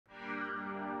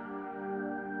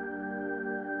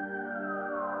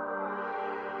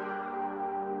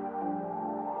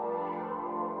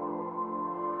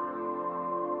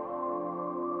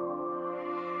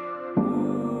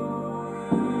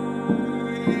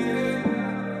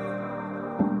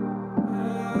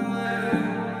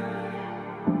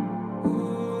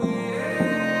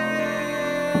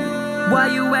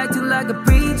like a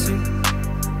preacher,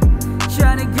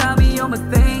 tryna got me on my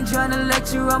thing, tryna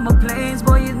lecture on my planes.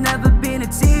 Boy, you've never been a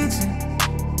teacher,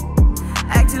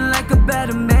 acting like a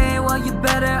better man. Well, you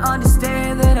better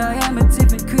understand that I am a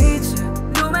different creature.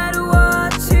 No matter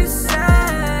what you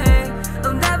say,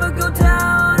 I'll never go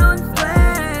down on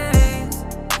flames.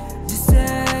 Just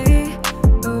stay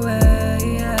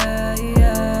away.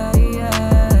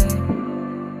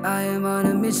 I am on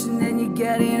a mission and you're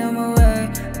getting on my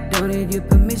way. Don't need your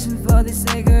permission for the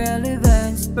sake of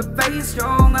relevance. But face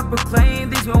strong, I proclaim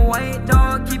this one white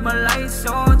dog. Keep my lights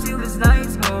on till this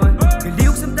night's gone.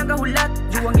 Kaliyog samtang kahulat,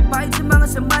 juwang ipahid sa mga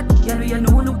samat.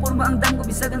 Yano-yano nung porma ang dam ko,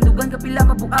 bisag ang dugan kapila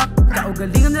mabuak.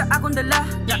 Kaugalingan na akong dala,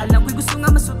 ya alam ko'y gusto nga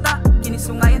masuta.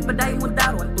 Kinisungayan pa dahil mo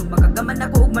daro, antun makagaman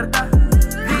ako og marta.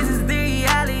 This is the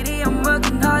reality, I'm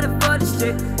working harder for this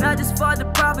shit. Not just for the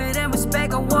profit and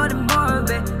respect, I wanted more of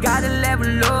it. Gotta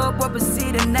level up, up and see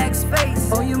the next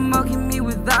phase. Oh, you mocking me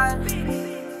with that?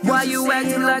 Why you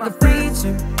acting like a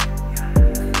preacher?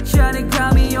 Tryna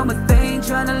got me on my thing,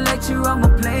 tryna lecture on my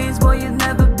planes. Boy, you've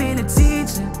never been a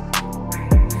teacher,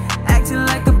 acting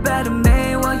like a better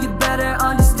man. Well, you better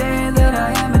understand that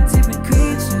I am a different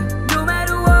creature. No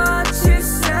matter what you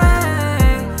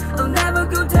say, I'll never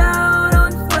go down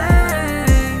on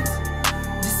flames.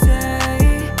 Just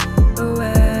stay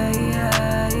away.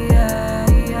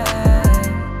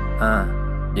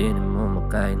 Di na mo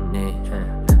makainit.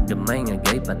 Gamay nga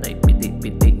gay, patay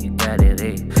piti-piti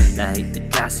ikarere. Lahit na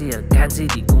klase, alkansi,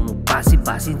 di ko mo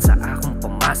basi-basin sa akong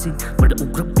pamasin. Wala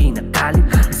ugrap, pinakalit.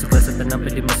 Isugal sa tanang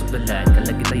pwede masugalan.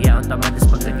 Kalagitayaon tamadas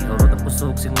pagkagikaw ro ng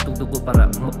pusok. Sinutong dugo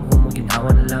para humugin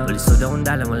hawa na lang. Balisod akong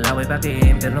dalang, walaway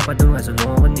bakin. Pero padunga,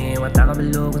 sulungan ko ni wata ka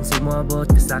malukon sa mo abot.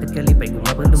 Kasakit kalipay,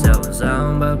 gumapag lumot. Sa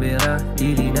akong babira,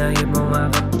 dili na yun mo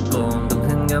makapagkong.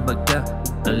 Dughan nga bagka,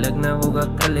 talag na ko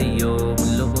kakalayo.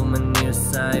 Mulubong man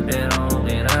nilsay, pero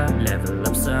okay ra. Level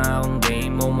up sa akong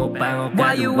game mo mo pang.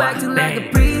 Why you acting like a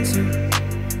preacher?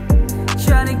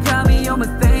 Tryna got me on my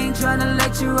thing, tryna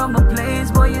lecture on my planes.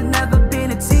 Boy, you've never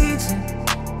been a teacher,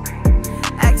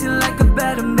 acting like a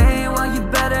better man. Well, you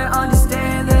better